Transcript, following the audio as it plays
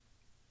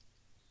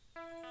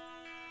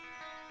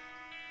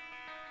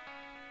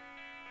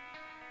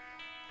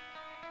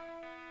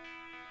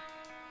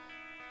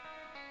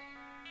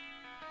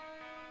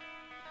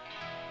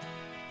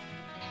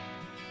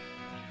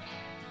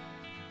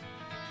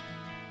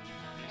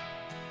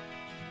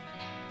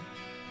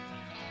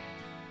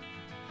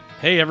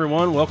Hey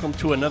everyone, welcome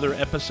to another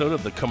episode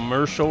of the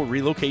Commercial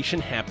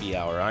Relocation Happy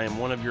Hour. I am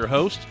one of your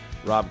hosts,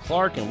 Rob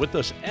Clark, and with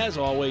us, as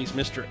always,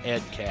 Mr.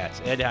 Ed Katz.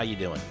 Ed, how you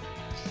doing?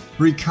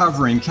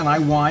 Recovering. Can I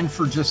whine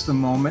for just a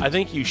moment? I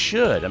think you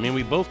should. I mean,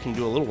 we both can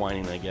do a little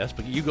whining, I guess,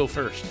 but you go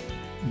first.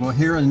 Well,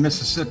 here in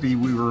Mississippi,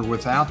 we were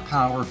without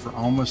power for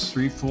almost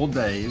 3 full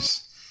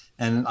days,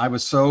 and I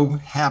was so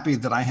happy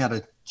that I had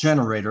a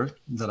generator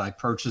that I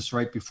purchased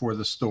right before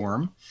the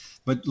storm.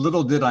 But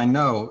little did I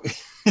know,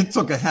 it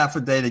took a half a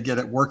day to get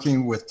it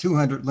working with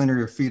 200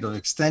 linear feet of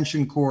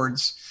extension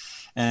cords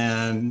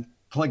and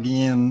plugging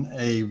in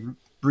a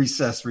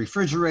recessed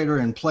refrigerator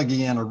and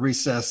plugging in a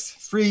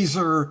recessed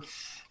freezer.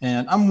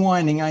 And I'm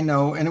whining, I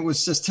know, and it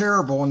was just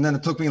terrible. And then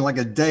it took me like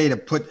a day to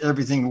put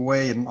everything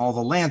away and all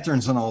the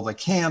lanterns and all the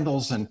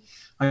candles. And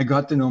I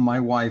got to know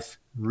my wife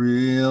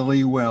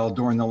really well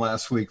during the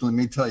last week. Let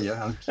me tell you,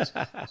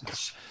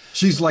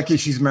 she's lucky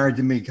she's married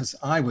to me because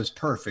I was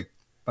perfect.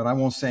 But I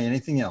won't say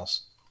anything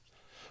else.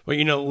 Well,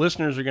 you know,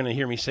 listeners are going to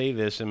hear me say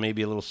this and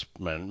maybe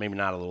maybe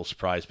not a little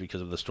surprised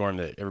because of the storm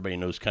that everybody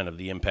knows kind of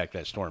the impact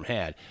that storm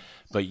had.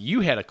 But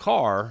you had a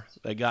car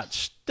that got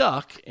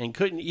stuck and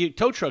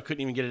tow truck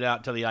couldn't even get it out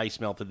until the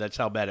ice melted. That's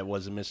how bad it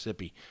was in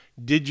Mississippi.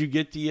 Did you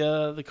get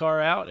the car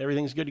out?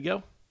 Everything's good to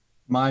go?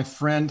 My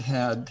friend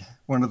had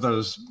one of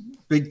those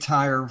big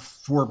tire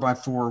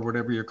 4x4,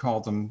 whatever you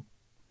call them,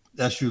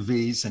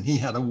 SUVs, and he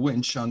had a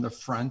winch on the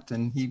front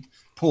and he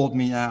pulled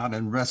me out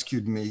and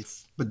rescued me.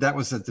 But that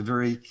was at the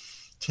very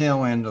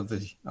tail end of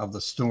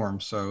the storm.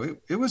 So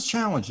it was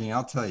challenging,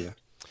 I'll tell you.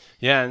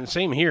 Yeah, and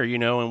same here, you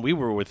know, and we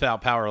were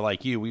without power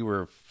like you. We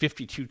were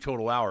 52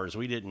 total hours.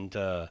 We didn't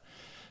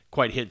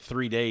quite hit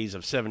 3 days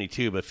of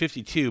 72, but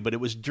 52. But it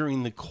was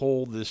during the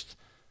coldest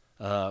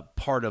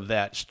part of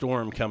that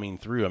storm coming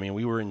through. I mean,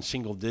 we were in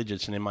single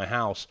digits, and in my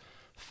house,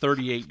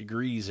 38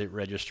 degrees it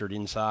registered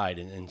inside,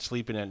 and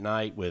sleeping at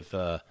night with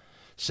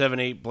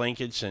 7-8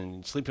 blankets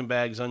and sleeping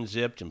bags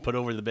unzipped and put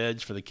over the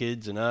beds for the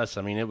kids and us.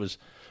 I mean, it was,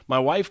 my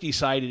wife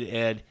decided,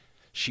 Ed,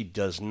 she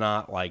does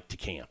not like to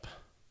camp.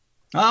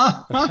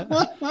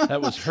 That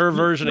was her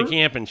version of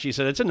camping. She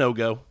said, it's a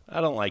no-go. I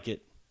don't like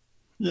it.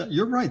 Yeah,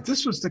 you're right.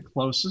 This was the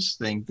closest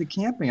thing to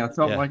camping. I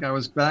felt like I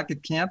was back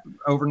at camp,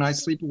 overnight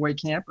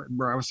sleepaway camp,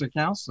 where I was a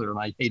counselor, and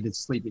I hated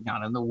sleeping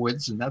out in the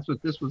woods, and that's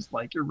what this was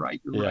like. You're right.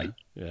 You're right.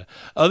 Yeah.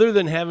 Other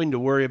than having to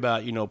worry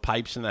about, you know,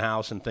 pipes in the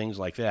house and things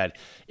like that,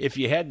 if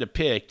you had to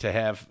pick to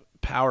have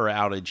power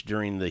outage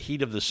during the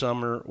heat of the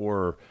summer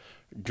or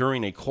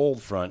during a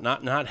cold front,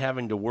 not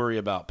having to worry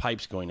about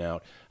pipes going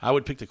out, I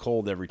would pick the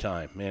cold every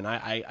time. Man,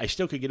 I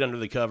still could get under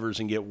the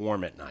covers and get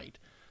warm at night.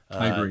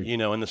 I agree. You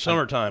know, in the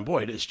summertime,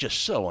 boy, it's just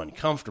so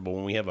uncomfortable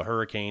when we have a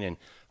hurricane and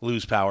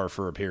lose power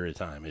for a period of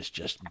time. It's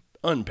just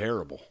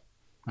unbearable.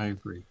 I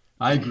agree.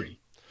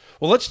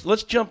 Well,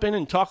 let's jump in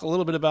and talk a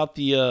little bit about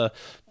the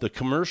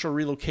commercial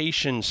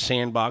relocation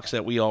sandbox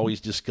that we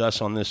always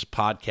discuss on this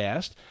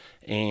podcast.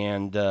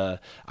 And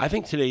I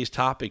think today's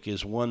topic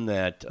is one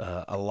that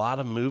a lot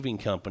of moving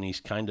companies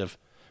kind of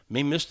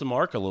may miss the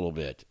mark a little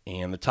bit.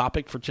 And the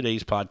topic for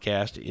today's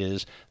podcast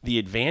is the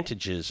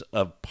advantages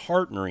of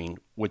partnering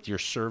with your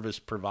service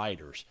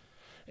providers.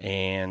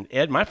 And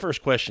Ed, my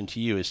first question to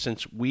you is,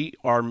 since we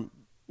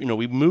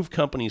move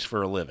companies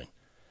for a living,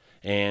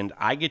 and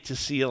I get to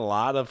see a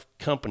lot of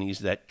companies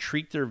that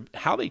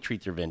how they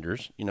treat their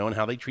vendors, you know, and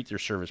how they treat their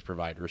service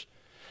providers.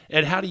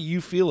 Ed, how do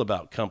you feel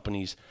about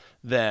companies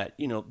that,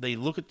 you know, they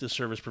look at the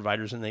service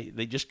providers and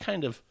they just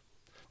kind of,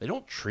 they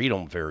don't treat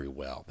them very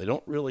well. They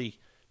don't really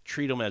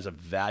treat them as a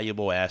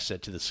valuable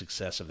asset to the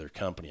success of their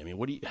company. I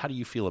mean, how do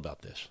you feel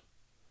about this?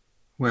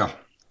 Well,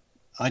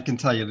 I can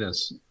tell you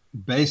this,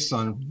 based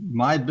on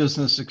my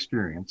business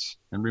experience,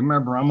 and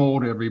remember, I'm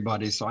old,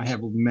 everybody, so I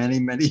have many,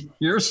 many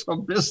years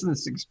of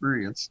business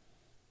experience.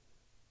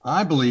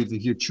 I believe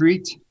that you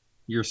treat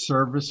your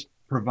service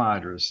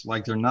providers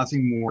like they're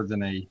nothing more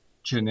than a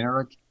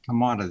generic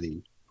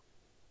commodity,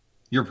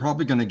 you're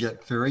probably going to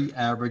get very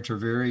average or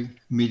very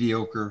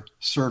mediocre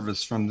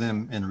service from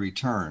them in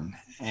return.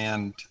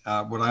 And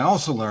what I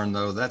also learned,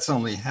 though, that's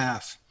only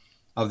half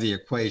of the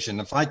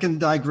equation. If I can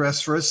digress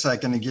for a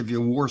second and give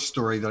you a war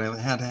story that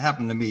had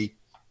happened to me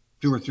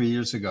 2 or 3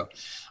 years ago.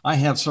 I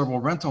have several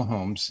rental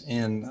homes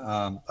in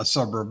a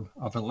suburb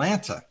of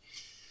Atlanta,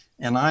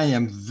 and I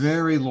am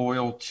very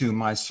loyal to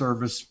my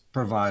service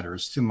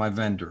providers, to my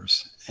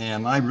vendors,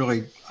 and I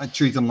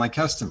treat them like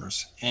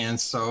customers. And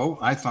so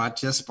I thought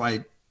just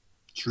by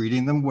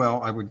treating them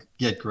well, I would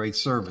get great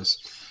service.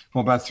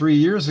 Well, about 3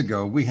 years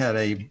ago, we had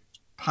a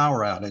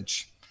power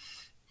outage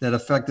that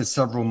affected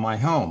several of my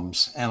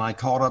homes, and I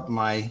called up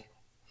my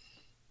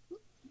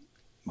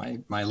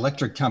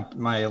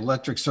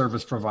electric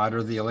service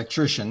provider, the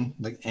electrician,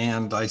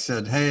 and I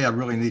said, "Hey, I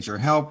really need your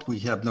help. We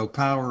have no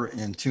power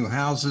in 2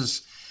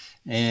 houses,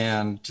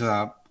 and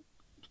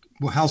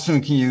well, how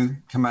soon can you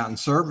come out and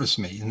service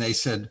me?" And they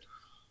said,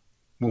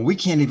 "Well, we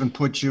can't even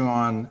put you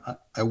on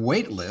a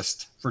wait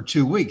list for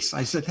 2 weeks."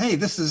 I said, "Hey,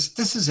 this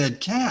is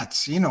Ed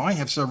Katz. You know, I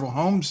have several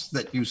homes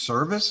that you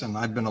service, and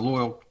I've been a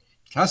loyal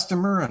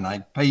customer, and I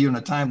pay you in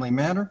a timely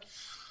manner."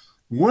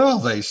 "Well,"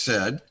 they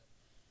said,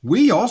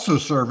 We also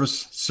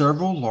service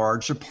several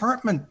large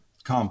apartment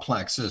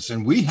complexes,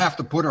 and we have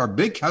to put our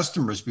big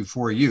customers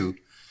before you.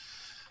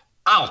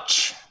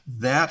 Ouch,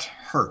 that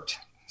hurt.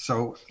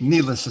 So,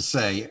 needless to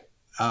say,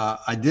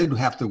 I did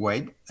have to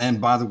wait. And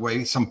by the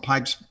way, some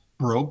pipes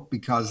broke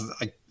because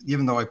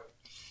even though I,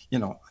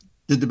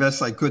 did the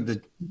best I could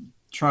to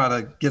try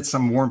to get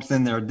some warmth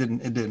in there, it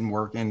didn't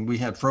work. And we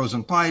had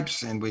frozen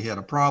pipes, and we had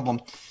a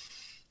problem.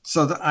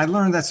 So I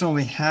learned that's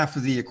only half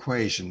of the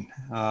equation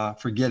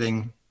for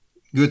getting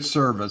good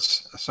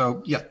service.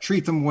 So yeah,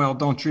 treat them well.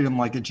 Don't treat them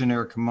like a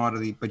generic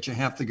commodity, but you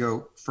have to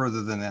go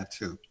further than that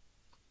too.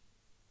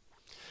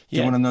 Do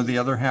you want to know the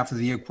other half of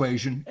the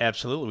equation?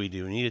 Absolutely, we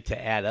do. We need it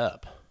to add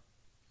up.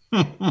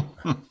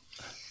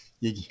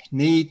 You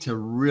need to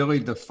really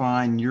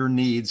define your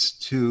needs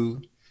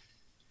to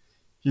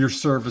your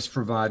service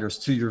providers,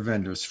 to your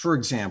vendors. For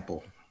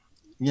example,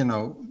 we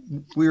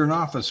were an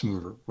office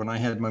mover when I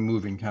had my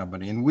moving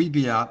company, and we'd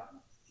be out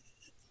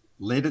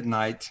late at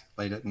night,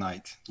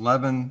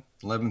 11,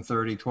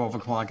 11:30, 12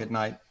 o'clock at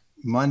night,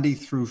 Monday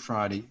through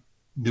Friday,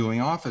 doing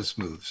office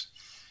moves.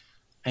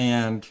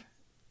 And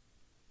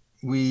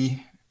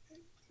we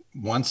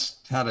once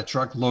had a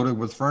truck loaded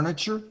with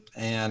furniture,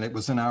 and it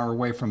was an hour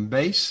away from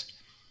base.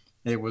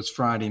 It was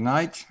Friday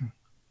night,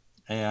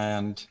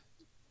 and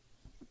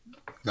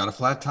got a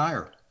flat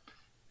tire.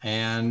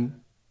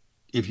 And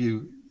if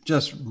you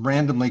just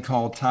randomly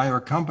call tire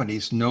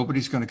companies,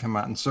 nobody's going to come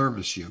out and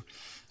service you.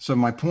 So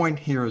my point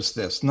here is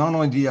this: not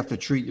only do you have to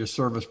treat your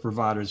service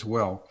providers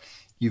well,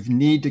 you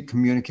need to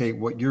communicate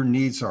what your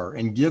needs are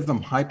and give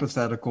them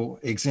hypothetical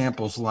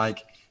examples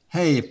like,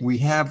 hey, if we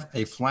have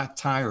a flat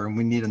tire and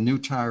we need a new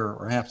tire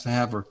or have to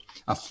have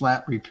a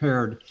flat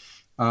repaired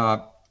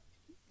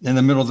in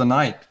the middle of the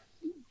night,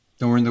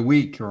 during the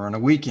week or on a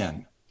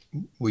weekend,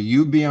 will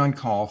you be on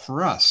call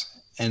for us?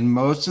 And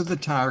most of the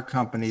tire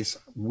companies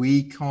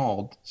we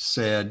called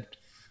said,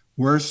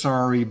 we're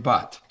sorry,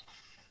 but.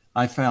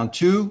 I found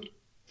 2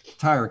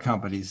 tire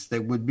companies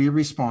that would be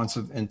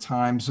responsive in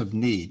times of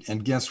need.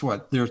 And guess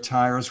what? Their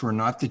tires were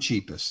not the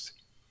cheapest,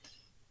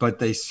 but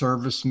they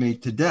serviced me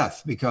to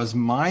death because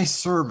my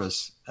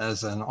service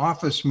as an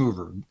office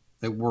mover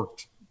that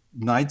worked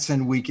nights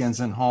and weekends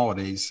and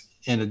holidays,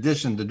 in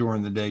addition to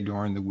during the day,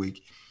 during the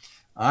week,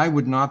 I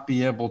would not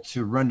be able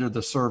to render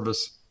the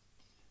service,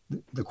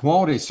 the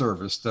quality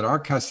service that our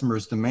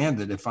customers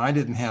demanded if I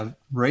didn't have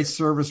great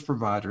service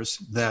providers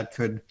that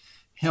could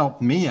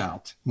help me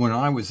out when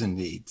I was in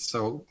need.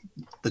 So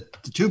the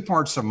 2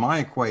 parts of my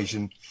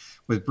equation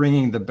with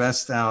bringing the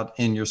best out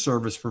in your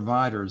service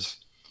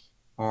providers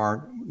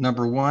are,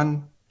 number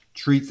 1,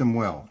 treat them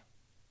well.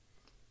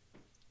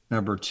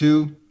 Number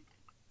 2,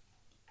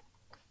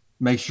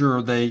 make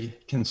sure they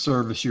can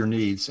service your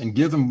needs and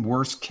give them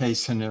worst case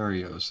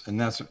scenarios. And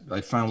that's what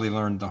I finally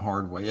learned the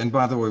hard way. And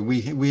by the way,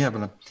 we have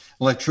an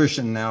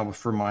electrician now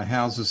for my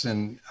houses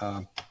in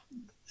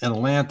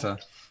Atlanta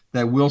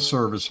that will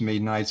service me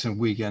nights and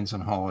weekends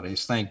and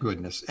holidays. Thank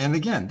goodness. And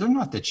again, they're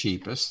not the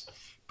cheapest,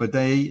 but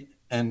they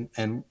and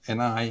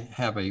I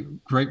have a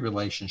great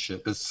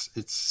relationship. It's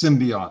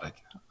symbiotic.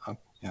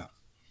 Yeah.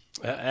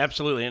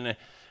 Absolutely.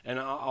 And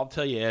I'll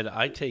tell you, Ed,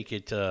 I take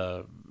it,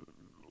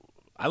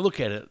 I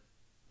look at it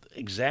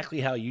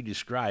exactly how you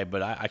describe,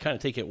 but I kind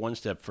of take it one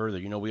step further.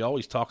 We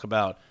always talk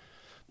about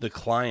the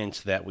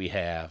clients that we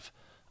have,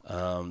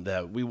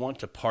 that we want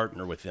to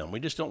partner with them. We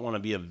just don't want to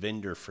be a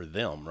vendor for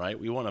them, right?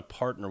 We want to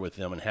partner with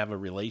them and have a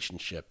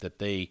relationship that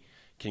they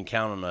can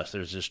count on us.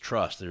 There's this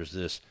trust. There's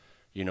this,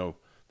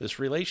 this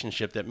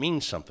relationship that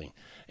means something.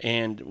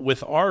 And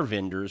with our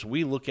vendors,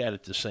 we look at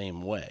it the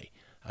same way.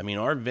 I mean,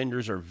 our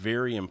vendors are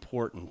very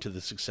important to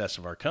the success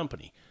of our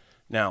company.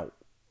 Now,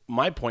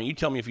 my point, you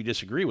tell me if you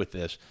disagree with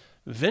this,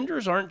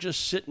 vendors aren't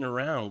just sitting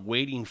around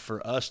waiting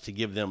for us to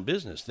give them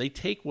business. They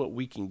take what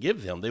we can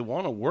give them. They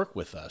want to work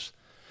with us.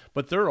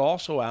 But they're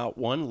also out,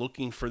 one,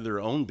 looking for their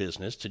own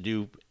business to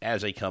do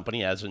as a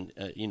company, as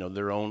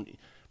their own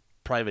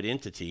private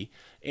entity.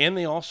 And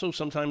they also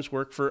sometimes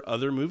work for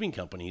other moving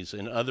companies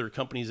and other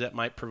companies that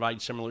might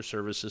provide similar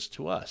services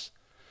to us.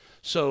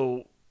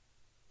 So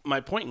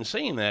my point in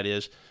saying that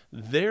is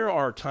there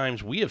are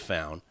times we have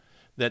found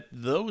that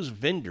those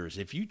vendors,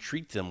 if you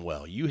treat them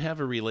well, you have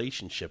a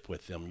relationship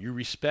with them, you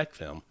respect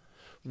them,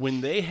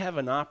 when they have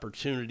an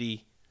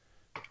opportunity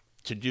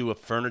to do a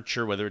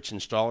furniture, whether it's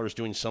installers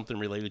doing something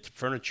related to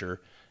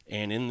furniture,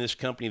 and in this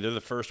company, they're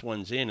the first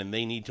ones in, and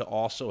they need to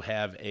also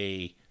have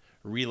a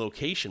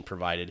relocation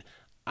provided,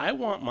 I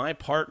want my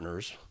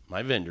partners,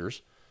 my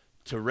vendors,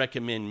 to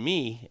recommend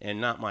me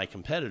and not my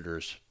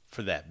competitors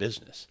for that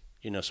business.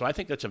 So I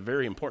think that's a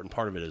very important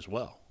part of it as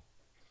well.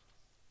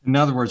 In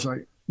other words, I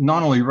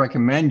not only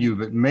recommend you,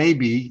 but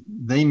maybe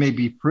they may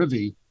be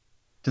privy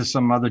to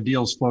some other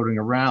deals floating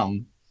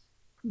around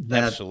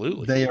that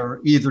Absolutely. They are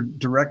either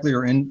directly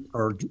or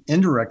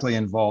indirectly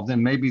involved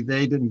in. Maybe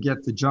they didn't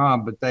get the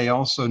job, but they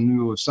also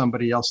knew of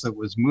somebody else that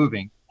was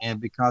moving.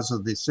 And because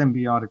of the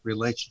symbiotic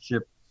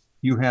relationship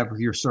you have with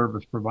your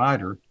service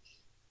provider,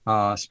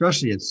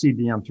 especially at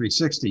CDM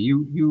 360,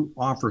 you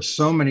offer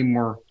so many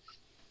more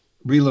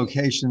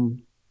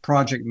relocation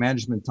project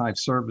management type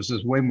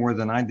services way more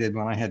than I did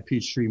when I had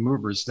Peachtree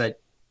Movers, that,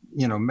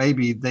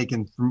 maybe they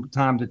can from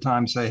time to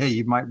time say, hey,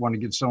 you might want to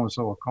give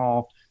so-and-so a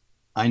call.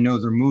 I know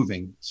they're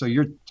moving. So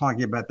you're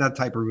talking about that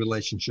type of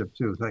relationship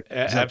too.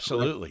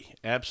 Absolutely. Correct?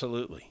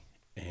 Absolutely.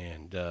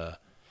 And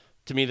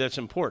to me, that's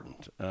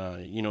important.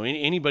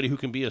 Anybody who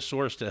can be a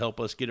source to help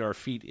us get our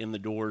feet in the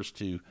doors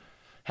to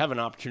have an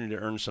opportunity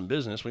to earn some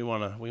business, we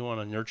want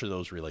to nurture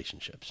those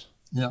relationships.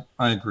 Yeah,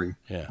 I agree.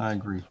 Yeah, I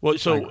agree. Well,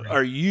 so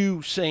are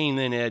you saying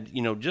then, Ed,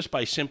 just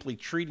by simply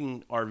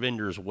treating our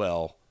vendors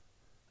well,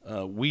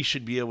 we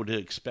should be able to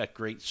expect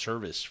great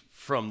service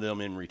from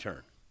them in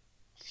return?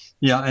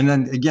 Yeah, and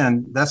then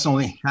again, that's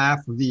only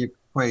half of the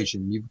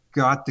equation. You've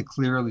got to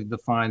clearly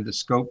define the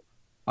scope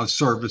of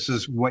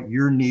services, what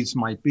your needs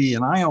might be.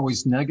 And I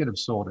always negative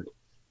sold it.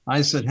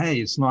 I said, hey,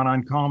 it's not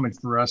uncommon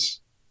for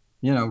us,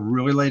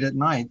 really late at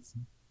night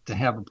to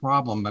have a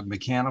problem, a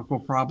mechanical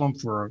problem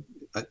for,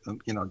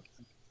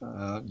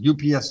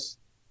 UPS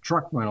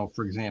truck rental,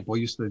 for example,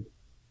 used to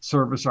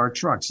service our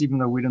trucks, even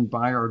though we didn't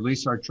buy or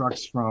lease our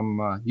trucks from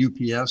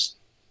UPS.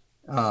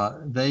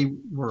 They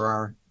were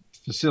our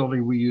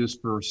facility we used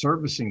for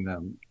servicing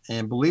them.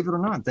 And believe it or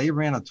not, they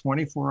ran a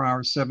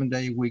 24-hour,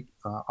 7-day-a-week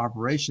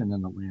operation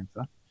in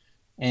Atlanta.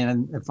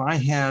 And if I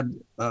had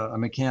a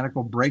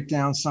mechanical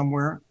breakdown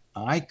somewhere,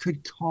 I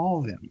could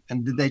call them.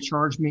 And did they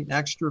charge me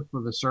extra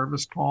for the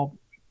service call,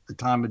 the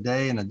time of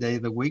day and a day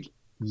of the week?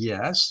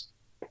 Yes.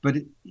 But,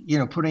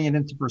 putting it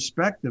into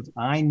perspective,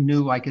 I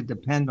knew I could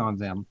depend on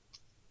them.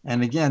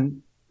 And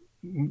again,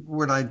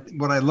 what I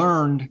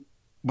learned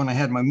when I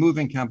had my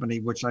moving company,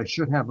 which I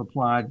should have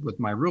applied with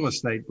my real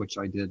estate, which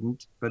I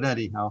didn't, but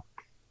anyhow,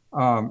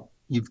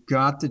 you've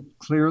got to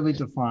clearly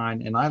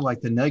define, and I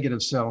like to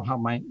negative sell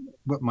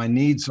what my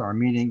needs are,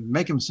 meaning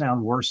make them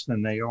sound worse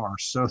than they are.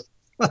 So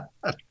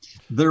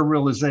their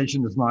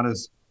realization is not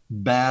as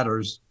bad or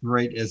as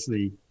great as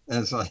they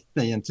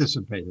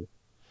anticipated.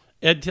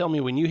 Ed, tell me,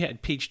 when you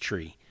had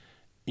Peachtree,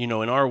 in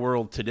our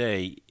world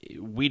today,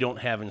 we don't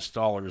have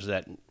installers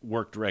that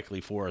work directly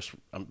for us.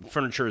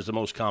 Furniture is the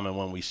most common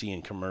one we see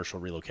in commercial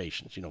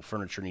relocations.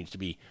 Furniture needs to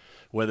be,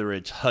 whether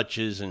it's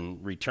hutches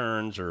and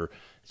returns or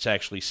it's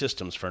actually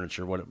systems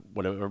furniture,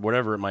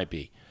 whatever it might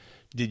be.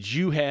 Did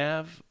you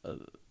have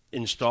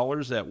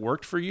installers that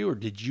worked for you, or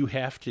did you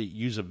have to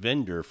use a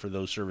vendor for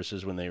those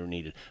services when they were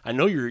needed? I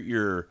know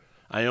your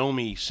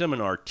IOMI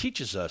seminar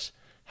teaches us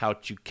how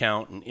to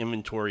count and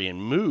inventory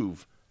and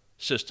move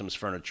systems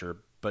furniture,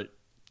 but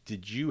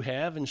did you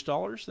have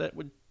installers that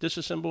would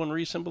disassemble and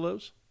reassemble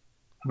those?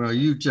 Well,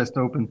 you just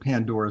opened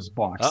Pandora's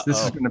box. Uh-oh.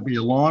 This is going to be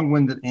a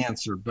long-winded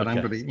answer, but okay.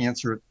 I'm going to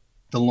answer it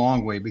the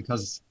long way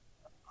because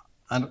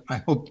I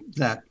hope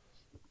that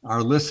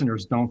our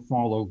listeners don't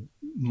follow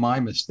my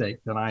mistake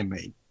that I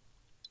made.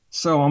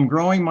 So I'm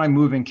growing my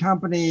moving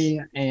company,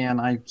 and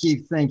I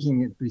keep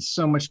thinking it'd be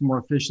so much more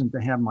efficient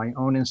to have my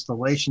own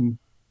installation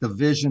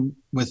division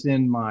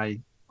within my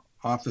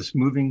office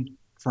moving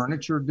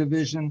furniture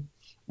division.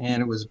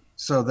 And it was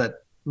so that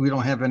we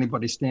don't have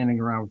anybody standing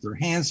around with their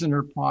hands in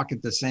their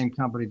pocket. The same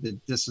company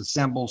that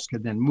disassembles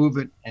could then move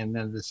it, and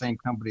then the same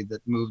company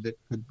that moved it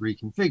could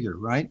reconfigure,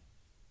 right?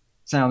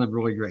 Sounded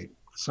really great.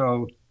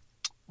 So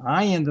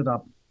I ended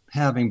up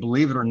having,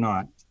 believe it or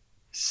not,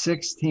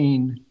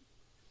 16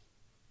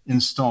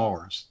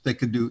 installers that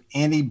could do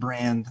any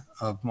brand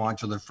of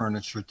modular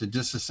furniture to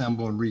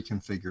disassemble and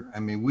reconfigure. I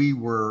mean, we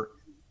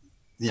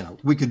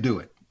could do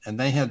it, and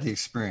they had the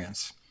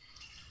experience.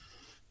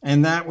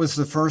 And that was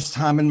the first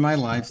time in my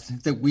life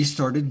that we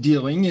started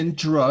dealing in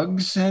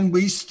drugs, and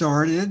we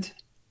started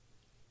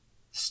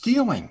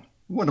stealing.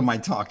 What am I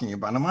talking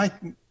about?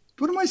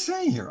 What am I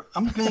saying here?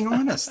 I'm being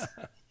honest.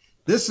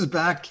 This is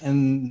back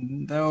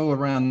in,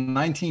 around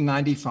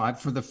 1995.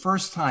 For the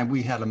first time,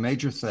 we had a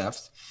major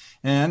theft.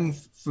 And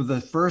for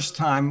the first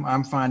time,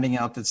 I'm finding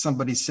out that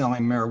somebody's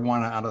selling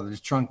marijuana out of the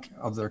trunk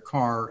of their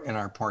car in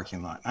our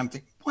parking lot. I'm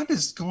thinking, what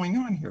is going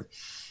on here?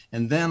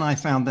 And then I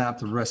found out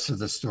the rest of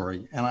the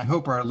story. And I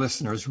hope our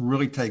listeners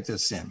really take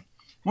this in.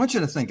 I want you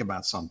to think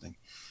about something.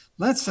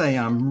 Let's say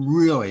I'm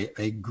really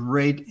a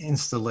great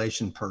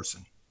installation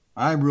person.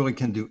 I really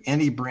can do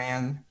any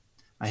brand.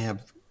 I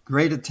have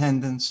great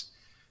attendance.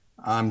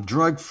 I'm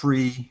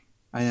drug-free.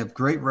 I have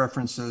great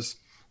references.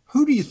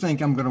 Who do you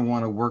think I'm going to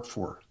want to work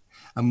for?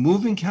 A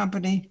moving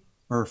company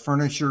or a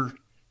furniture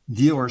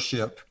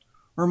dealership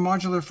or a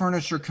modular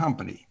furniture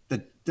company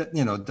that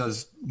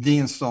does the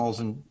installs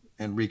and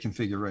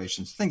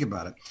reconfigurations? Think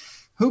about it.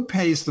 Who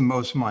pays the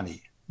most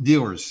money?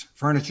 Dealers,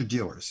 furniture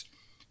dealers.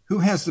 Who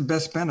has the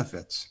best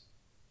benefits?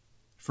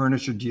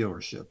 Furniture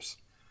dealerships.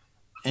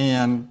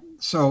 And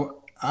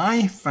so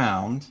I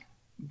found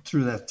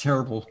through that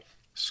terrible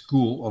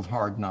school of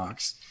hard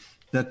knocks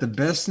that the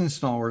best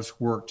installers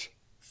worked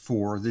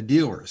for the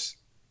dealers.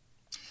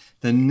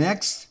 The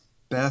next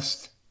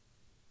best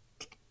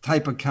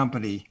type of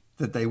company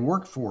that they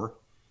worked for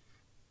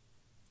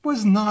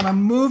was not a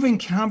moving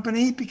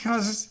company,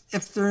 because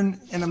if they're in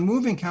a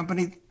moving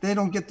company, they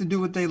don't get to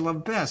do what they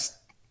love best,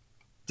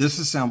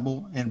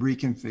 disassemble and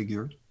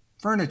reconfigure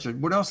furniture.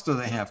 What else do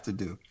they have to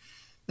do?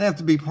 They have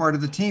to be part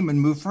of the team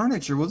and move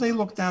furniture. Well, they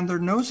look down their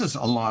noses,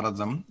 a lot of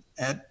them,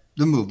 at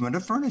the movement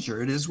of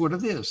furniture. It is what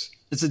it is.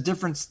 It's a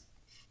different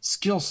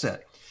skill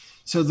set.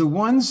 So the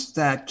ones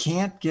that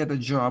can't get a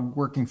job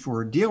working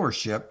for a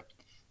dealership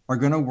are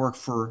going to work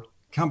for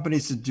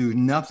companies that do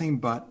nothing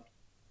but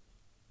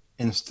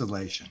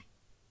installation.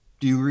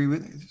 Do you agree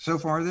with so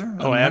far there?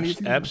 Oh,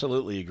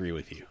 absolutely agree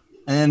with you.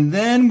 And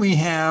then we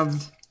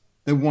have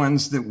the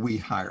ones that we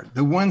hired,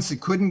 the ones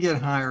that couldn't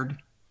get hired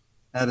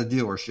at a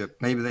dealership.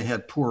 Maybe they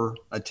had poor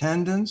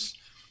attendance.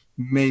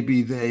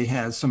 Maybe they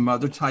had some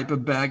other type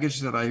of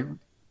baggage that I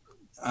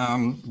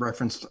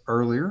referenced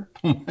earlier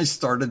when I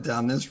started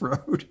down this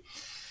road.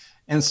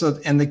 And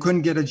they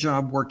couldn't get a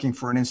job working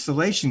for an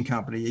installation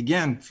company,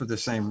 again, for the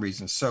same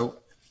reason. So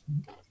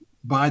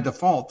by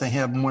default, they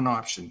have one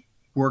option: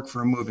 work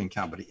for a moving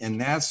company. And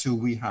that's who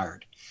we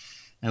hired.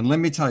 And let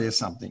me tell you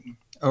something.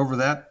 Over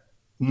that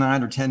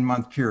 9 or 10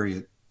 month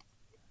period,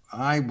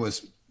 I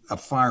was a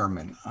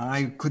fireman.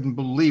 I couldn't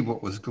believe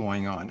what was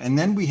going on. And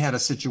then we had a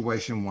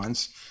situation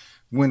once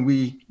when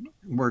we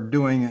were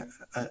doing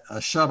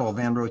a shuttle,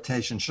 van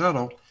rotation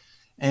shuttle,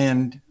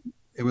 and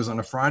it was on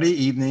a Friday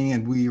evening,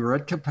 and we were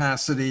at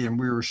capacity, and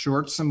we were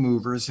short some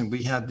movers, and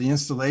we had the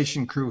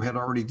installation crew had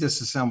already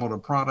disassembled a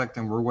product,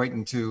 and we're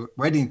waiting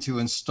to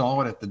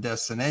install it at the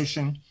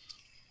destination.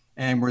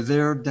 And we're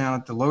there down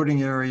at the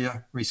loading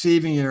area,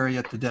 receiving area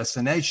at the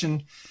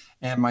destination.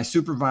 And my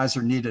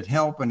supervisor needed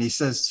help. And he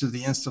says to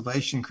the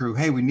installation crew,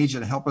 "Hey, we need you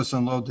to help us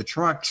unload the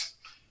trucks."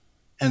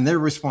 And their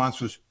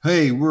response was,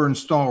 "Hey, we're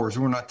installers.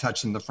 We're not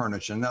touching the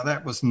furniture." Now,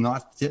 that was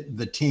not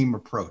the team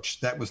approach.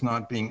 That was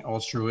not being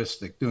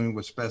altruistic, doing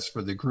what's best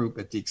for the group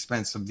at the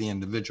expense of the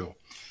individual.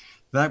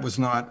 That was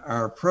not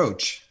our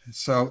approach.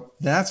 So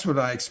that's what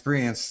I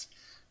experienced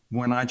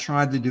when I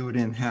tried to do it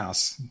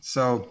in-house.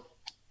 So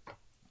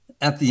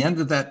at the end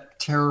of that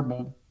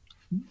terrible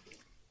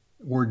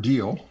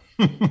ordeal,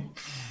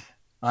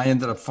 I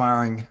ended up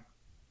firing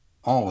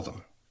all of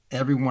them,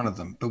 every one of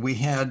them. But we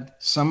had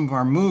some of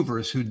our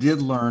movers who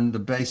did learn the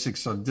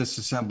basics of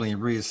disassembly and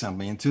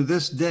reassembly. And to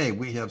this day,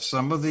 we have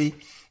some of this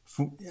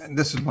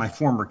is my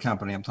former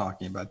company I'm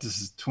talking about. This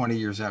is 20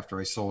 years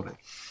after I sold it.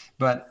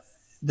 But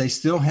they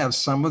still have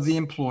some of the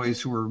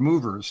employees who were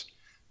movers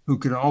who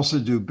could also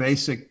do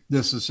basic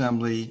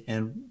disassembly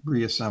and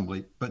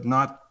reassembly, but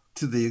not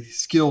to the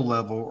skill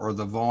level or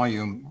the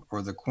volume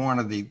or the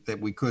quantity that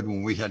we could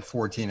when we had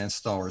 14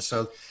 installers.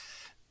 So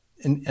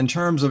in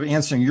terms of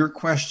answering your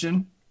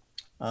question,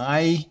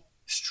 I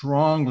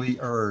strongly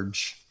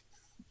urge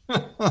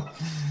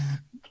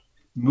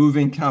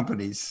moving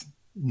companies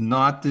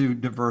not to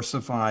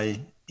diversify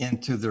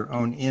into their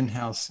own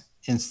in-house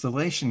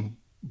installation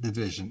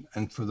division,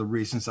 and for the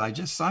reasons I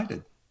just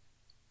cited.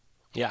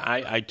 Yeah,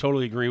 I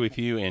totally agree with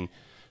you. And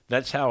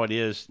that's how it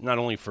is, not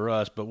only for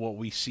us, but what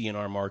we see in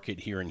our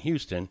market here in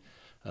Houston.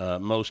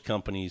 Most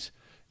companies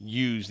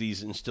use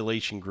these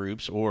installation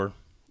groups or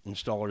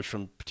installers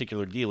from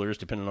particular dealers,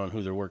 depending on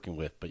who they're working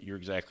with. But you're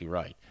exactly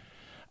right.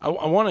 I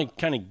want to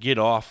kind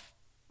of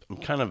I'm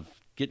kind of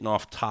getting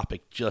off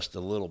topic just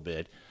a little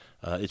bit.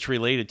 It's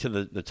related to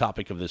the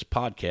topic of this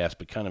podcast,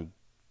 but kind of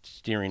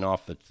steering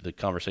off the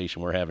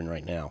conversation we're having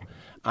right now.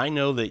 I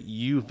know that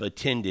you've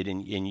attended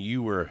and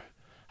you were,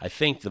 I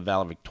think, the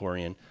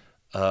valedictorian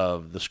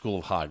of the School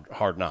of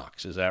Hard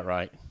Knocks. Is that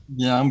right?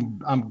 Yeah,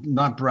 I'm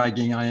not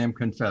bragging. I am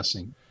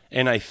confessing.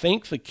 And I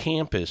think the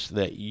campus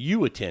that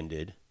you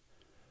attended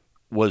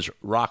was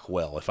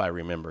Rockwell, if I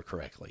remember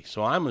correctly.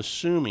 So I'm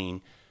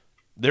assuming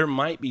there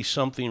might be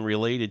something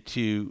related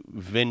to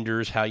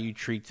vendors, how you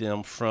treat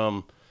them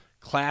from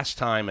class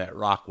time at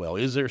Rockwell.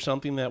 Is there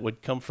something that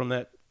would come from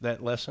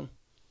that lesson?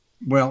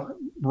 Well,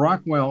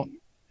 Rockwell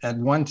at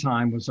one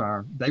time was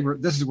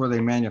this is where they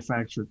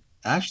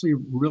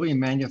really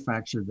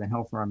manufactured the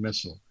Hellfire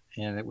missile.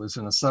 And it was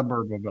in a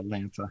suburb of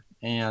Atlanta.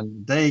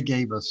 And they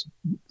gave us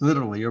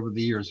literally over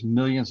the years,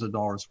 millions of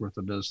dollars worth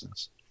of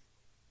business.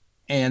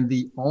 And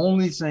the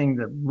only thing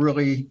that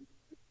really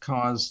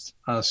caused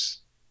us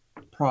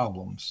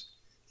problems,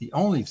 the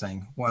only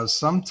thing was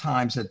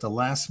sometimes at the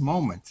last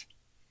moment,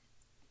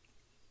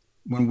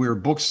 when we were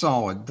booked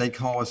solid, they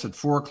call us at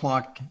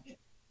 4:00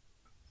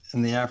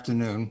 in the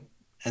afternoon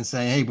and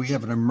say, "Hey, we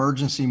have an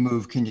emergency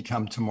move. Can you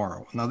come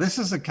tomorrow?" Now, this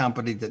is a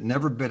company that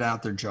never bid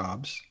out their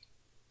jobs.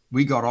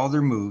 We got all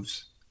their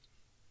moves.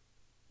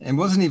 It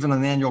wasn't even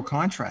an annual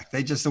contract.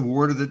 They just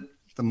awarded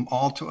them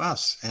all to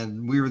us,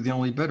 and we were the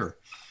only bidder.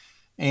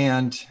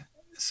 And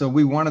so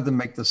we wanted to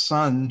make the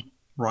sun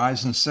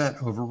rise and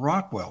set over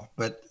Rockwell.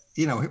 But,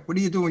 what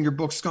do you do when your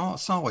book's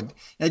solid?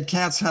 Ed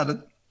Katz had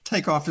to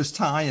take off his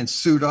tie and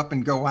suit up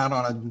and go out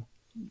on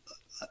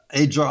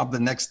a job the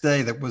next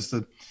day that was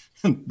the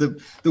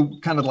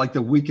kind of like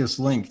the weakest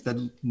link that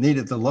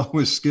needed the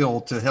lowest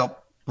skill to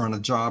help run a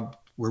job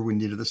where we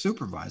needed a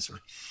supervisor.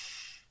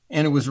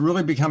 And it was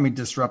really becoming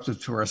disruptive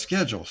to our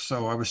schedule.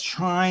 So I was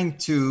trying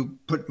to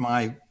put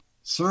my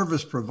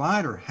service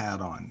provider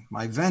hat on,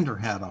 my vendor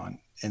hat on,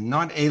 and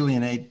not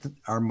alienate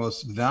our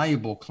most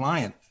valuable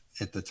client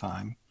at the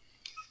time.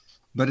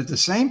 But at the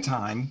same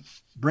time,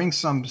 bring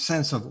some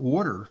sense of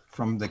order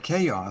from the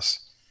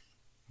chaos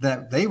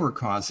that they were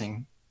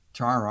causing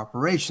to our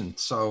operation.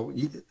 So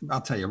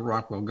I'll tell you,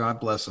 Rockwell, God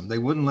bless them. They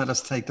wouldn't let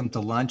us take them to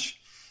lunch.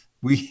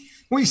 We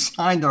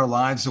signed our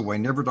lives away,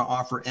 never to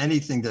offer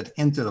anything that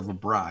hinted of a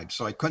bribe.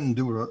 So I couldn't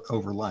do it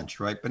over lunch,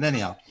 right? But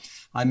anyhow,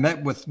 I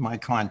met with my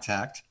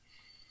contact.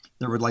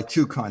 There were like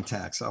two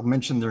contacts. I'll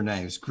mention their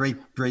names.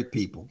 Great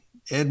people.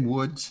 Ed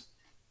Woods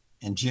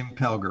and Jim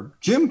Pelger.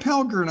 Jim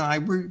Pelger and I,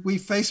 we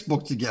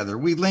Facebook together.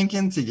 We link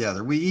in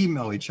together. We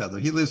email each other.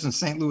 He lives in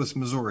St. Louis,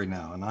 Missouri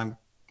now, and I'm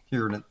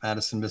here in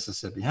Madison,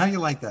 Mississippi. How do you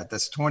like that?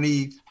 That's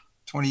 20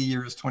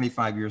 years,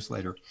 25 years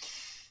later.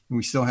 And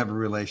we still have a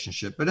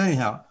relationship. But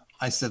anyhow,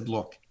 I said,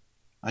 look,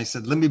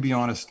 let me be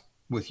honest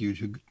with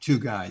you two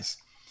guys.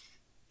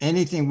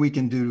 Anything we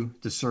can do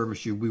to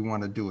service you, we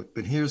want to do it.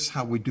 But here's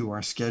how we do our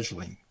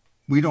scheduling.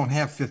 We don't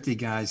have 50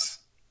 guys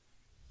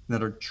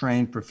that are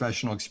trained,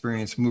 professional,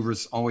 experienced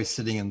movers always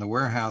sitting in the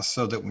warehouse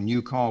so that when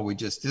you call, we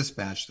just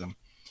dispatch them.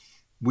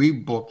 We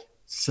book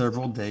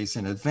several days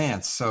in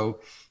advance.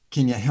 So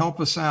can you help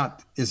us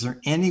out? Is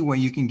there any way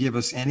you can give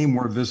us any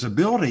more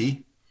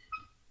visibility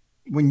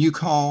when you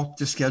call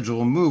to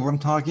schedule a move? I'm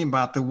talking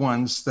about the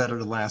ones that are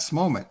the last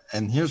moment.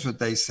 And here's what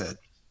they said.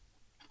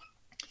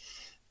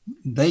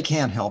 They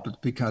can't help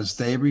it because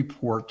they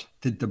report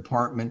to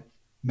department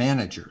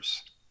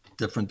managers,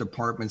 different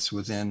departments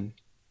within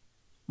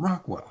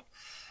Rockwell.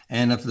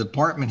 And if the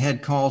department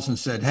head calls and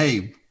said,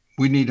 hey,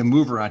 we need a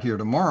mover out here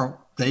tomorrow,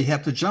 they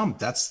have to jump.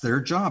 That's their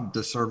job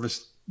to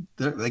service.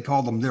 They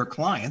call them their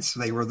clients.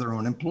 They were their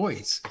own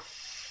employees.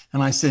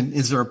 And I said,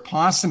 is there a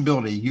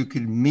possibility you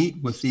could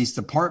meet with these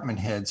department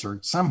heads or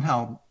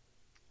somehow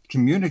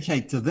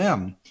communicate to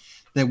them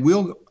that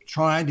we'll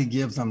try to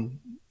give them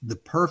the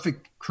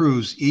perfect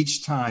crews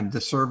each time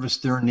to service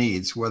their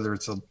needs, whether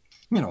it's a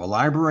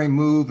library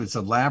move, it's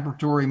a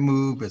laboratory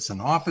move, it's an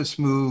office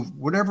move,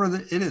 whatever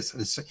it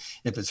is.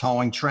 If it's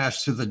hauling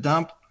trash to the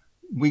dump,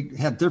 we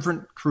have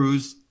different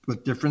crews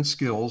with different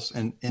skills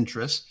and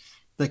interests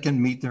that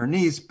can meet their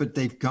needs, but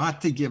they've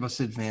got to give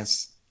us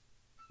advance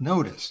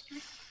notice.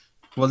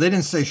 Well, they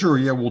didn't say, sure,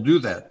 yeah, we'll do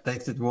that. They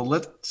said, well,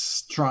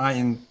 let's try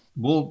and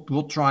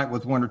we'll try it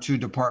with one or two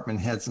department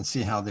heads and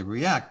see how they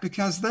react,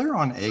 because they're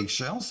on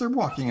eggshells. They're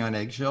walking on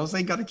eggshells.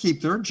 They got to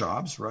keep their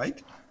jobs,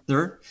 right?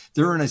 They're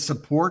in a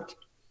support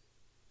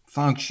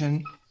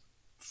function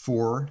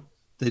for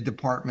the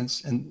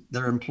departments and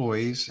their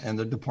employees and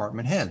the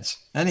department heads.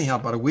 Anyhow,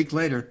 about a week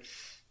later,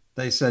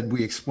 they said,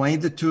 we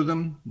explained it to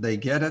them. They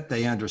get it.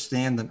 They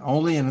understand that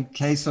only in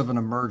case of an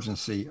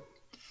emergency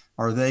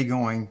are they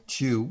going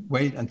to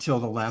wait until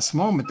the last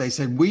moment. They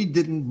said, we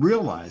didn't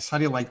realize. How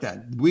do you like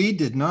that? We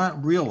did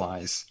not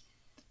realize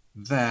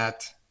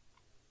that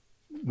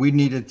we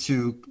needed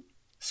to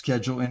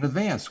schedule in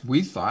advance.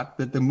 We thought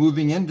that the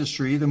moving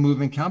industry, the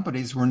moving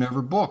companies were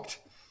never booked.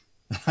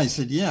 I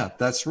said, yeah,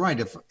 that's right.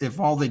 If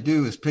all they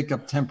do is pick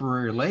up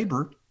temporary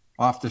labor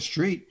off the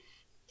street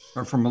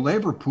or from a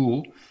labor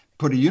pool,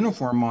 put a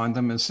uniform on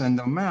them and send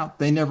them out,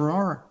 they never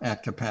are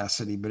at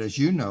capacity. But as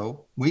you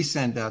know, we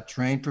send out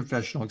trained,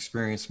 professional,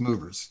 experienced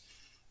movers,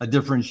 a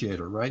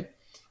differentiator, right?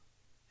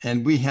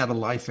 And we had a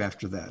life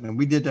after that. And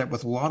we did that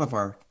with a lot of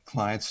our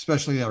clients,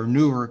 especially our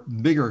newer,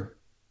 bigger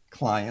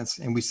clients.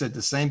 And we said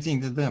the same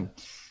thing to them.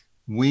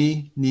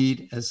 We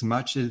need as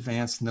much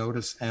advance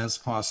notice as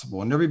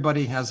possible. And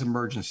everybody has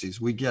emergencies.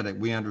 We get it.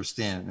 We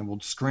understand. And we'll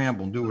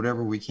scramble and do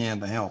whatever we can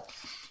to help.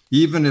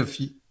 Even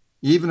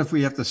if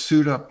we have to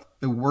suit up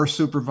the worst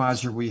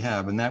supervisor we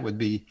have, and that would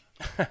be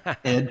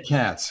Ed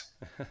Katz,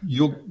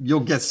 you'll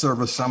get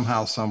service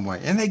somehow, some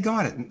way. And they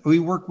got it. We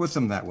worked with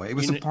them that way. It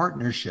was a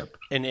partnership.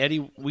 And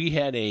Eddie, we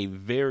had a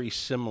very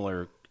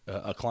similar,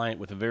 a client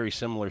with a very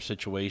similar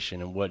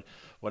situation. And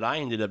what I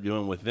ended up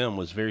doing with them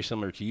was very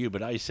similar to you.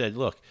 But I said,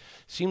 look,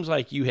 seems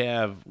like you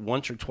have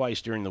once or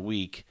twice during the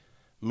week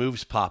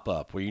moves pop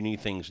up where you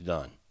need things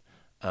done.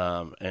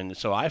 And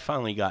so I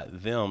finally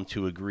got them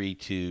to agree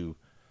to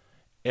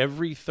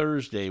every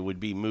Thursday would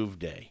be move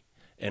day.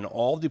 And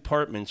all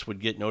departments would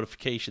get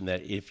notification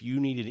that if you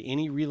needed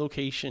any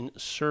relocation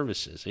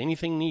services,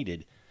 anything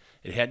needed,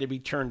 it had to be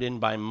turned in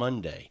by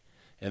Monday.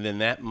 And then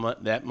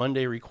that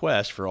Monday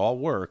request for all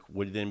work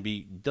would then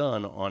be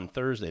done on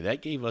Thursday.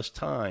 That gave us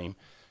time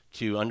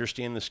to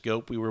understand the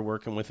scope we were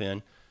working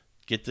within,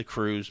 get the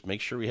crews,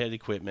 make sure we had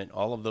equipment,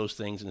 all of those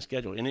things and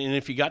schedule. And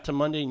if you got to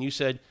Monday and you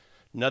said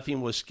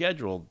nothing was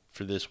scheduled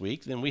for this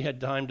week, then we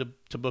had time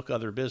to book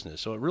other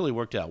business. So it really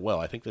worked out well.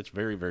 I think that's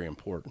very, very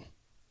important.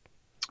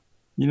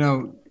 You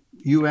know,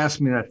 you asked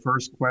me that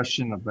first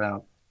question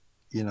about,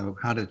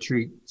 how to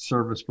treat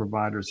service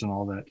providers and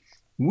all that.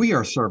 We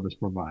are service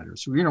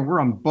providers. We're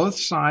on both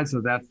sides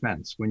of that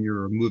fence when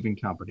you're a moving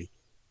company.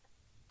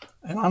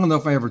 And I don't know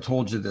if I ever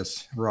told you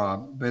this,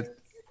 Rob, but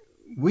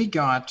we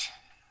got,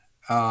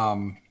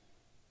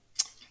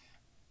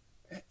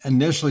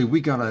 initially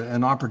we got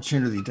an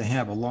opportunity to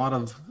have a lot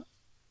of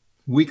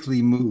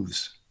weekly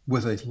moves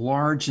with a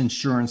large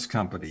insurance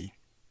company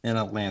in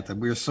Atlanta.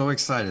 We were so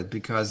excited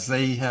because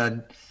they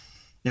had,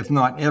 if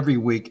not every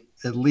week,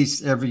 at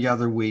least every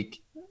other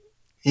week,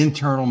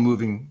 internal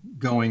moving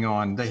going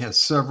on. They had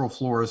several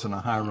floors in a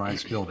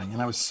high-rise building,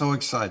 and I was so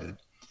excited.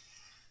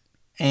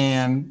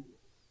 And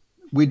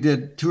we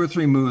did 2 or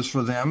 3 moves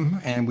for them,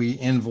 and we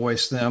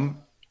invoiced them.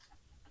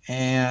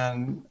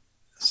 And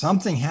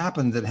something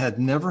happened that had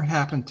never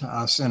happened to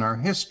us in our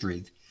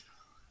history.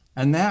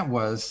 And that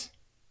was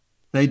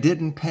they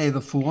didn't pay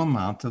the full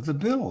amount of the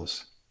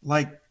bills.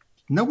 Like,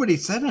 nobody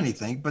said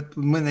anything, but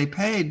when they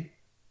paid,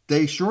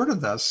 they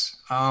shorted us.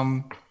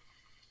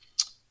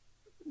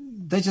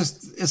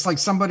 It's like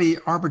somebody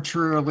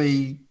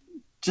arbitrarily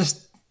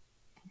just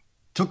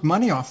took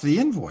money off the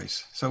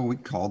invoice. So we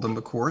called them,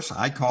 of course.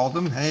 I called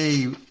them,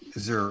 hey,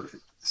 is there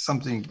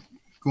something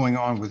going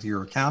on with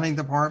your accounting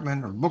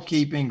department or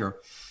bookkeeping? Or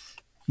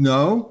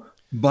no,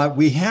 but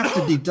we have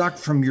to deduct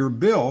from your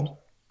bill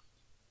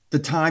the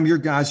time your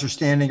guys are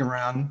standing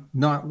around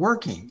not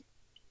working.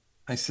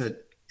 I said,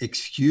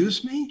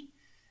 excuse me?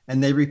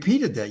 And they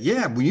repeated that.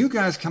 Yeah, when you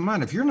guys come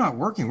on, if you're not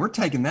working, we're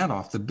taking that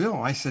off the bill.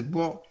 I said,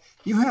 well,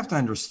 you have to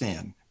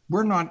understand,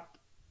 we're not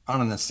on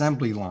an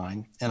assembly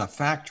line in a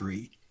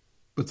factory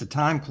with the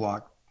time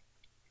clock.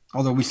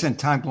 Although we send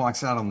time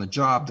clocks out on the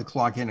job to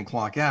clock in and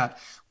clock out,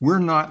 we're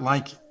not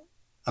like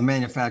a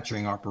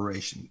manufacturing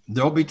operation.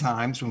 There'll be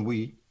times when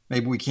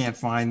maybe we can't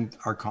find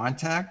our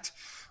contact,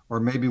 or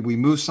maybe we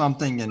move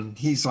something and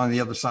he's on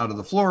the other side of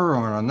the floor or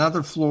on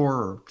another floor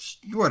or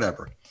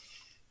whatever.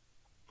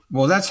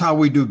 Well, that's how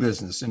we do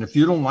business. And if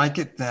you don't like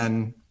it,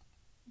 then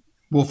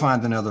we'll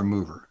find another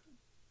mover.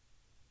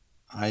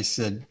 I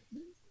said,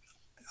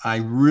 I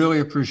really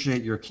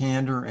appreciate your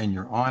candor and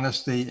your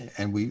honesty.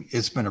 And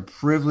it's been a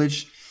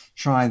privilege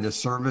trying to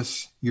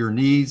service your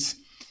needs.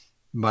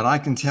 But I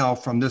can tell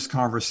from this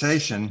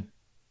conversation,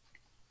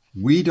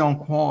 we don't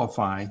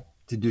qualify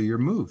to do your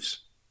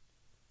moves.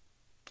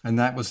 And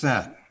that was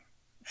that.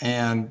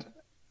 And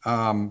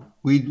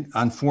we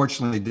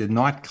unfortunately did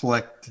not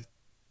collect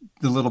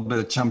the little bit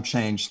of chump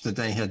change that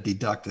they had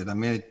deducted. I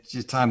mean, it's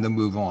just time to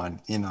move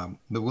on,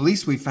 but at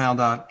least we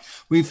found out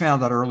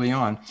early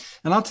on.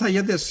 And I'll tell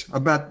you this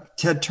about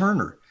Ted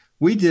Turner.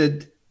 We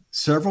did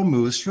several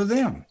moves for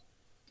them,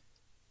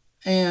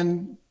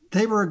 and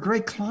they were a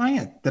great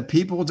client. The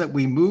people that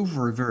we moved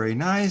were very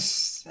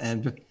nice,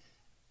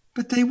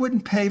 but they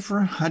wouldn't pay for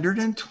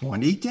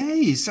 120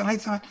 days. And I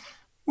thought,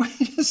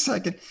 wait a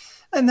second.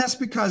 And that's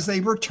because they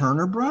were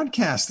Turner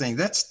Broadcasting.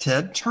 That's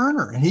Ted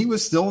Turner. And he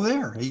was still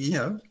there. He,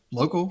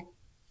 local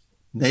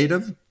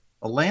native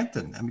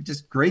Atlantan. I mean,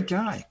 just great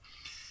guy.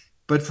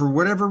 But for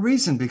whatever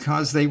reason,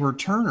 because they were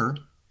Turner,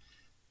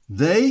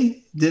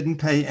 they didn't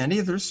pay any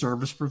of their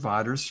service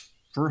providers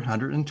for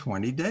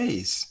 120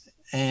 days.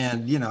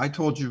 And, I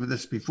told you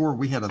this before,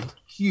 we had a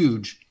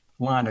huge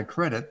line of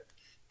credit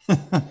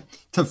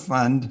to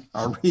fund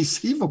our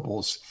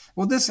receivables.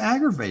 Well, this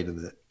aggravated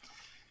it.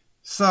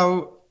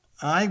 So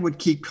I would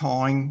keep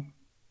calling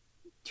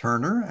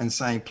Turner and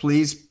saying,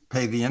 please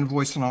pay the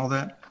invoice and all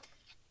that,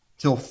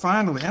 till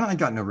finally, and I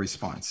got no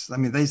response. I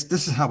mean, this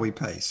is how we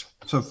pay.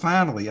 So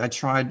finally, I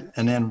tried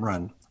an end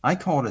run. I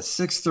called at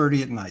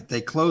 6:30 at night.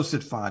 They closed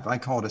at 5. I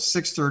called at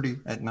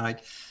 6:30 at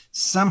night.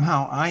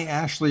 Somehow I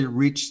actually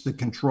reached the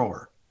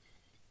controller.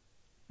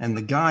 And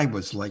the guy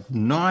was like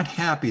not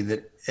happy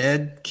that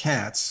Ed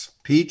Katz,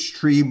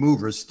 Peachtree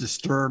Movers,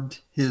 disturbed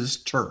his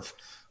turf.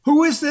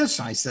 Who is this?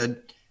 I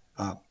said,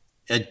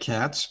 Ed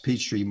Katz,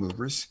 Peachtree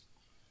Movers.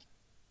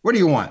 What do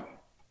you want?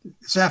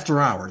 It's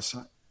after hours.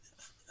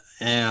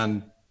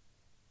 And,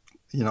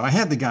 I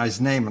had the guy's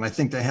name, and I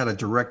think they had a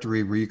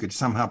directory where you could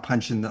somehow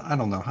punch in I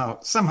don't know how,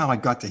 somehow I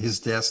got to his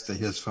desk, to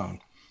his phone.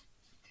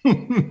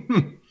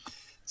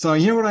 So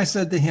you know what I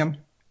said to him?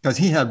 Because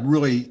he had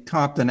really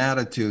copped an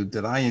attitude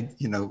that I had,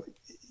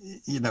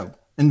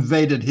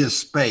 invaded his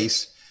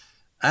space,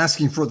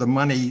 asking for the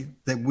money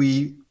that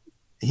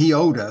he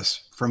owed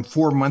us from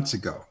 4 months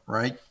ago,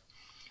 right?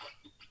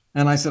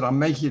 And I said, I'll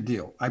make you a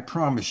deal. I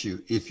promise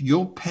you, if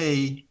you'll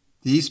pay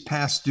these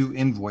past due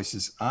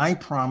invoices, I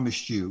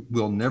promise you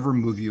we'll never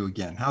move you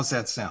again. How's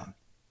that sound?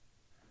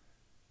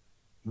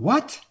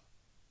 What?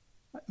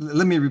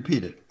 Let me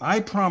repeat it.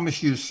 I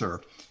promise you, sir,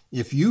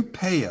 if you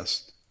pay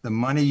us the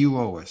money you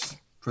owe us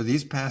for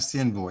these past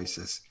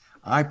invoices,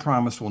 I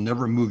promise we'll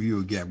never move you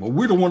again. Well,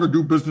 we don't want to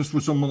do business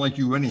with someone like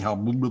you anyhow.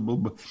 Blah, blah, blah,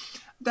 blah.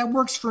 That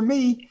works for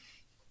me.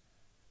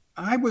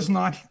 I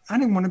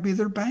didn't want to be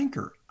their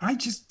banker. I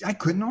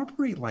couldn't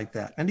operate like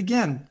that. And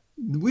again,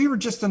 we were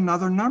just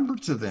another number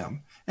to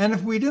them. And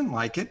if we didn't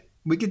like it,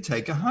 we could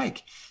take a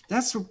hike.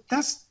 That's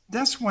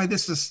why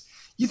this is,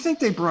 you think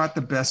they brought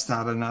the best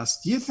out of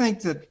us? Do you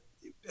think that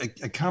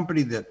a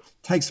company that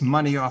takes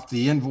money off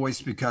the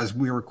invoice because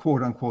we were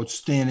quote unquote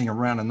standing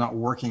around and not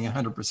working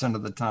 100%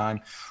 of the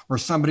time, or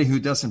somebody who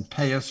doesn't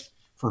pay us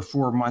for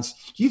 4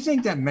 months, do you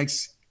think that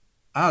makes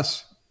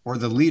us or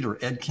the leader,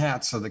 Ed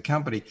Katz of the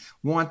company,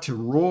 want to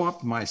roll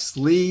up my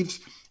sleeves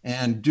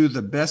and do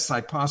the best I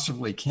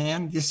possibly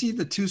can? You see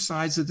the two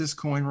sides of this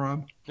coin,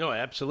 Rob? No,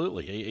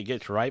 absolutely. It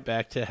gets right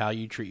back to how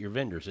you treat your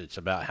vendors. It's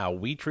about how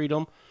we treat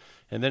them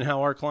and then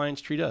how our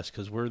clients treat us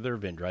because we're their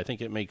vendor. I think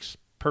it makes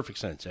perfect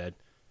sense, Ed.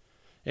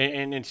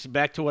 And it's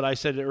back to what I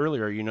said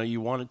earlier.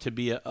 You want it to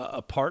be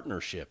a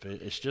partnership.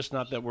 It's just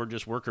not that we're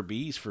just worker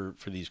bees for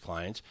these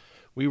clients.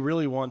 We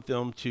really want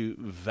them to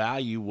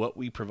value what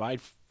we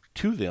provide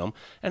to them.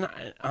 And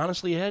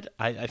honestly, Ed,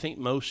 I think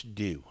most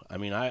do. I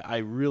mean, I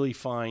really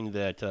find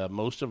that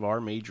most of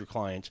our major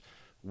clients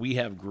we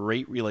have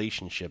great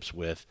relationships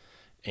with,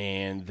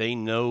 and they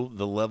know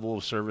the level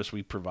of service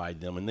we provide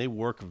them, and they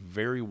work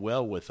very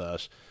well with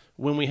us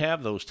when we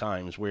have those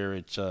times where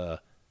it's a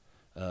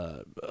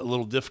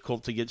little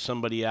difficult to get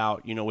somebody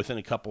out, within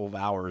a couple of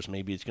hours.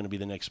 Maybe it's going to be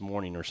the next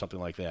morning or something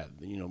like that.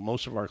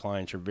 Most of our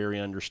clients are very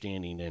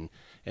understanding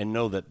and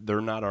know that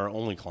they're not our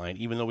only client.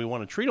 Even though we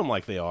want to treat them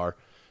like they are,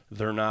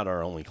 they're not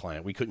our only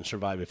client. We couldn't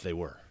survive if they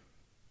were.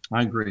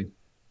 I agree.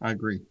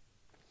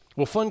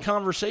 Well, fun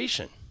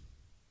conversation.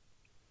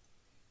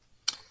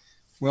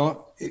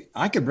 Well,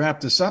 I could wrap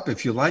this up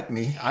if you like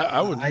me.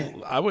 I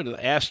would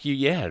ask you,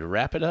 to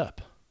wrap it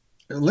up.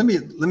 Let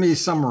me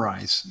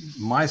summarize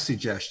my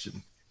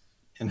suggestion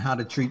and how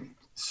to treat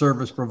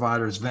service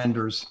providers,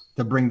 vendors,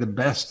 to bring the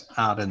best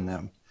out in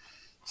them,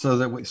 so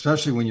that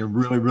especially when you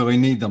really, really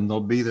need them, they'll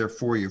be there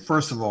for you.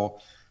 First of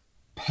all,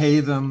 pay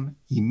them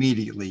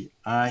immediately.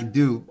 I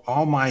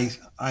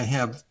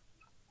have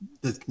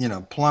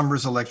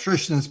plumbers,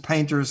 electricians,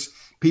 painters,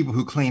 people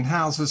who clean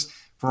houses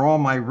for all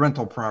my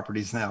rental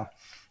properties now.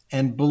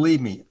 And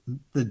believe me,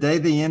 the day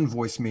they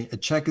invoice me, a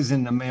check is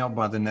in the mail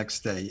by the next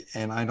day.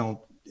 And I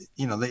don't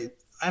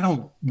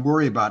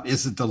worry about,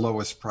 is it the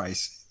lowest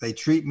price? They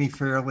treat me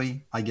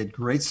fairly. I get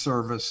great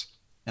service,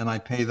 and I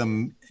pay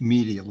them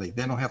immediately.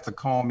 They don't have to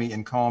call me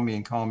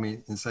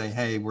and say,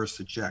 hey, where's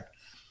the check?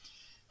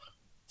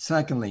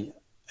 Secondly,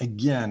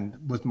 again,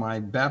 with my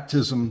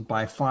baptism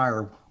by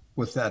fire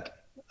with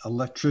that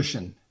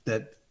electrician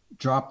that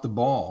dropped the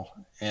ball,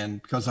 and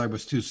because I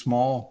was too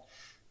small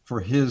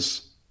for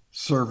his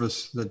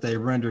service that they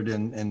rendered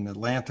in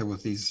Atlanta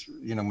with these,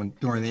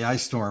 during the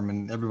ice storm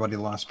and everybody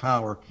lost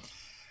power,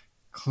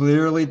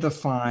 clearly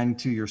define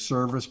to your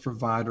service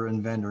provider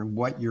and vendor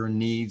what your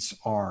needs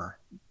are.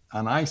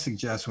 And I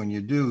suggest when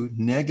you do,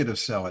 negative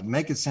sell it,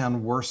 make it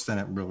sound worse than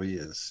it really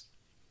is.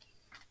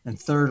 And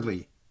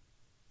thirdly,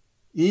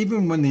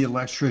 even when the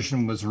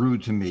electrician was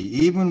rude to me,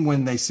 even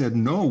when they said,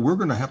 no, we're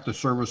going to have to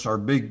service our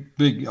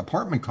big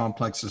apartment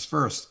complexes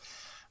first,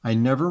 I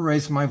never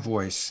raised my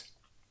voice.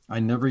 I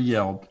never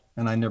yelled,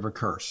 and I never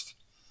cursed.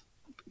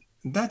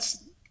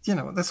 That's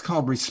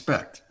called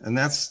respect. And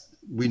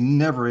we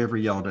never, ever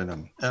yelled at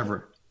them,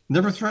 ever.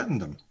 Never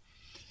threatened them.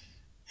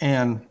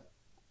 And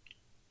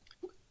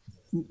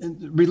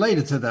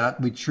related to that,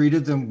 we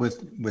treated them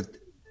with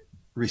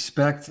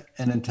respect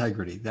and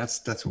integrity.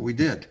 That's what we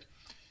did.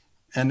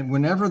 And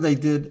whenever they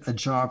did a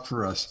job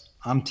for us,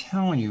 I'm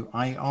telling you,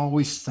 I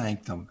always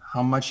thank them.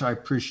 How much I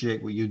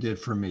appreciate what you did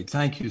for me.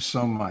 Thank you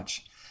so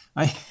much.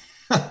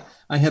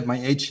 I had my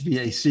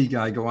HVAC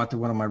guy go out to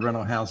one of my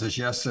rental houses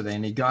yesterday,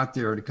 and he got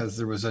there because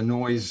there was a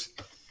noise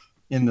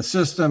in the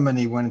system, and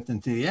he went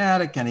into the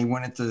attic, and he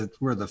went into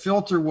where the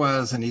filter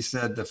was, and he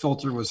said the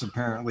filter was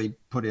apparently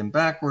put in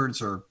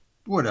backwards or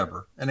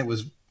whatever, and it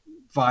was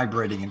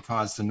vibrating and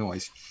caused the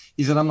noise.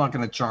 He said, I'm not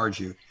going to charge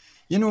you.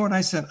 You know what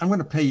I said? I'm going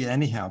to pay you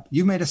anyhow.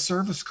 You made a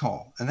service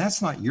call, and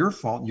that's not your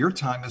fault. Your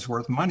time is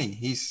worth money.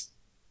 He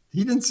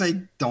didn't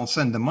say don't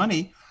send the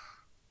money.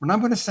 And I'm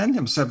going to send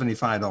him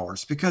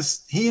 $75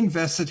 because he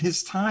invested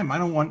his time. I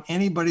don't want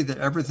anybody to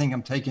ever think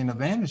I'm taking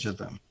advantage of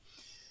them.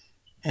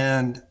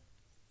 And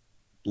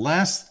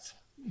last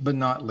but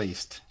not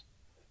least,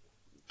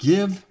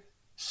 give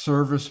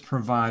service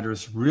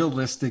providers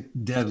realistic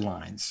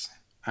deadlines.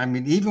 I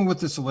mean, even with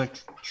this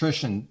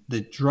electrician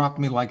that dropped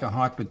me like a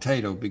hot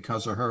potato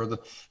because of her,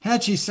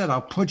 had she said,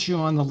 I'll put you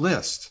on the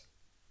list,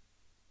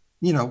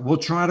 we'll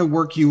try to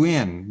work you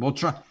in. We'll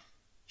try.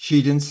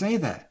 She didn't say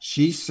that.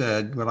 She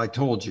said what I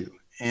told you.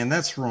 And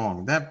that's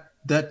wrong.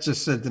 That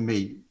just said to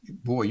me,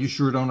 boy, you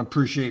sure don't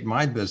appreciate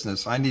my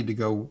business. I need to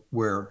go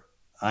where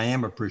I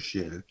am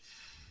appreciated.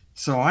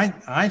 So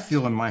I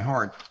feel in my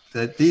heart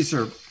that these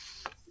are,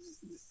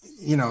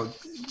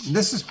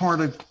 this is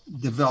part of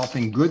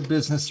developing good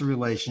business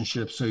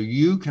relationships so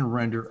you can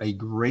render a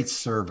great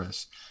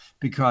service,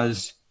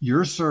 because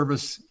your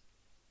service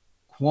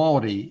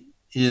quality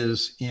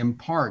is in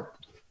part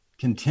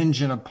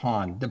dependent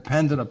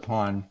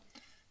upon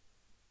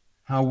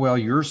how well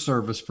your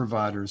service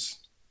providers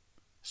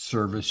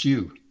service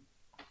you.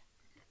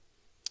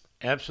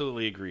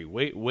 Absolutely agree.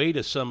 Way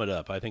to sum it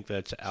up. I think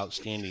that's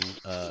outstanding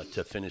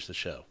to finish the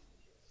show.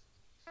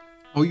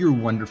 Oh, you're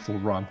wonderful,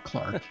 Rob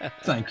Clark.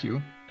 Thank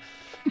you.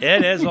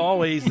 Ed, as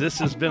always, this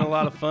has been a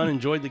lot of fun.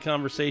 Enjoyed the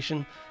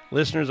conversation.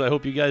 Listeners, I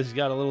hope you guys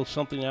got a little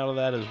something out of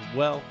that as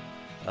well.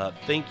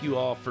 Thank you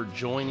all for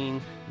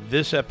joining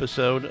this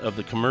episode of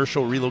the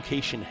Commercial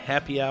Relocation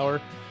Happy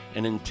Hour.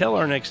 And until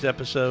our next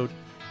episode,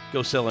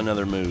 go sell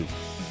another move.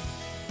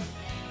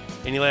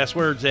 Any last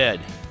words, Ed?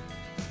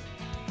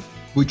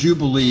 Would you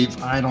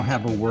believe I don't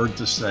have a word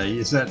to say?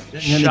 Is that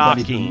shocking?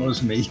 Anybody who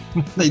knows me,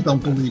 they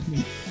don't believe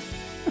me.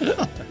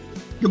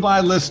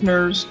 Goodbye,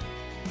 listeners.